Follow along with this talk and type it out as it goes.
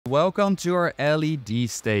Welcome to our LED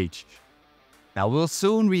stage. Now we'll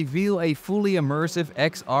soon reveal a fully immersive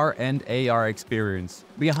XR and AR experience.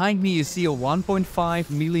 Behind me you see a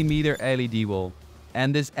 1.5mm LED wall.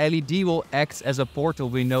 And this LED wall acts as a portal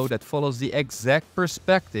window that follows the exact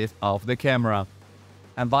perspective of the camera.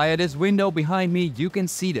 And via this window behind me you can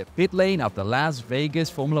see the pit lane of the Las Vegas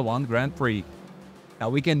Formula 1 Grand Prix. Now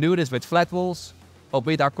we can do this with flat walls, but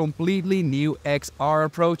with our completely new XR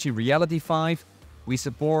approach in Reality 5, we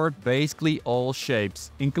support basically all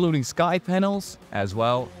shapes, including sky panels as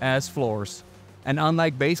well as floors. And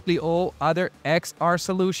unlike basically all other XR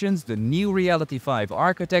solutions, the new Reality 5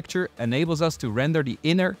 architecture enables us to render the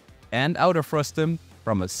inner and outer frustum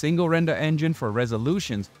from a single render engine for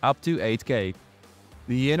resolutions up to 8K.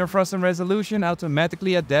 The inner frustum resolution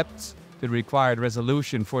automatically adapts to the required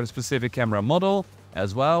resolution for the specific camera model,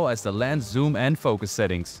 as well as the lens zoom and focus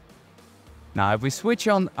settings. Now if we switch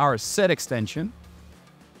on our set extension,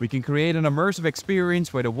 we can create an immersive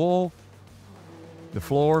experience where the wall, the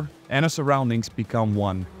floor and our surroundings become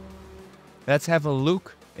one. Let's have a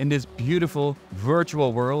look in this beautiful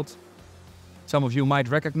virtual world. Some of you might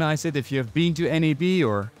recognize it if you have been to NAB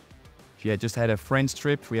or if you had just had a French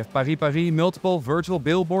trip. We have Paris, multiple virtual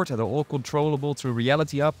billboards that are all controllable through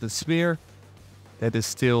Reality Hub, the sphere that is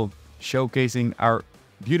still showcasing our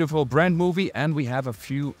beautiful brand movie, and we have a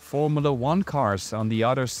few Formula 1 cars on the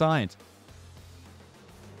other side.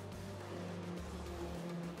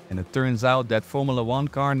 And it turns out that Formula 1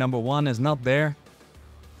 car number 1 is not there.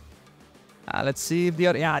 Let's see if the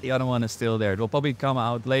other one is still there. It will probably come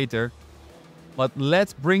out later. But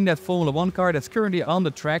let's bring that Formula 1 car that's currently on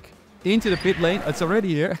the track into the pit lane. It's already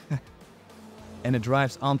here. And it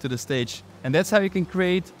drives onto the stage. And that's how you can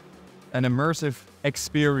create an immersive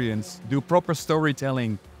experience, do proper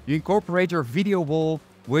storytelling. You incorporate your video wall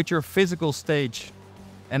with your physical stage.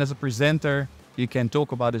 And as a presenter, you can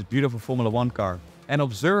talk about this beautiful Formula 1 car and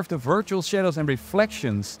observe the virtual shadows and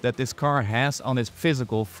reflections that this car has on its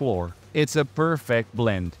physical floor. It's a perfect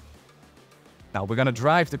blend. Now we're gonna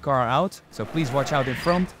drive the car out, so please watch out in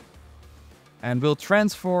front. And we'll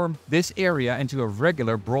transform this area into a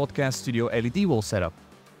regular broadcast studio LED wall setup.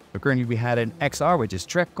 So currently we had an XR, which is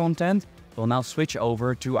track content. We'll now switch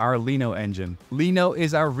over to our Lino engine. Lino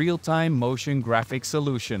is our real-time motion graphics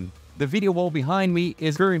solution. The video wall behind me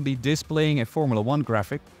is currently displaying a Formula 1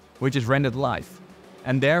 graphic, which is rendered live,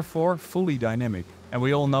 and therefore fully dynamic. And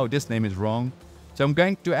we all know this name is wrong. So I'm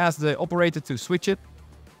going to ask the operator to switch it.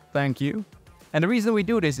 Thank you. And the reason we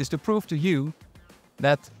do this is to prove to you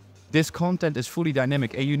that this content is fully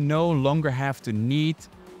dynamic and you no longer have to need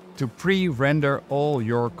to pre-render all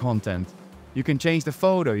your content. You can change the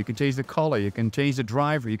photo, you can change the color, you can change the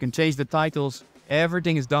driver, you can change the titles.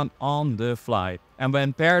 Everything is done on the fly. And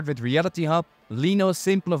when paired with Reality Hub, Lino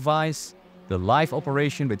simplifies the live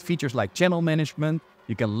operation with features like channel management.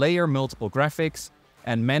 You can layer multiple graphics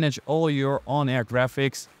and manage all your on-air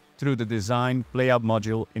graphics through the design playout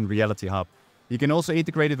module in Reality Hub. You can also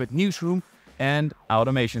integrate it with newsroom and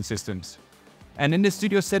automation systems. And in the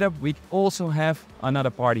studio setup, we also have another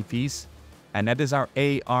party piece, and that is our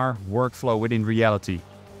AR workflow within Reality.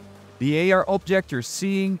 The AR object you're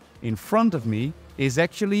seeing in front of me is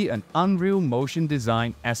actually an Unreal Motion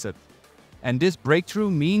Design asset. And this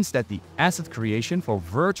breakthrough means that the asset creation for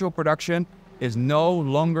virtual production is no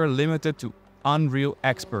longer limited to Unreal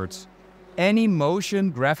experts. Any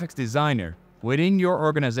motion graphics designer within your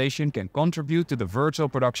organization can contribute to the virtual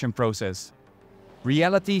production process.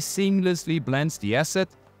 Reality seamlessly blends the asset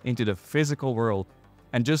into the physical world.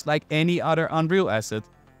 And just like any other Unreal asset,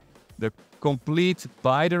 the complete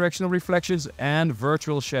bidirectional reflections and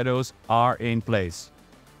virtual shadows are in place.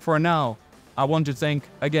 For now, I want to thank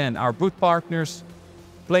again our booth partners,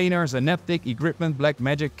 Planar, Synaptic, eGridman,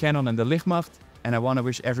 Blackmagic, Canon and the Lichtmacht, and I want to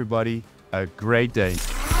wish everybody a great day.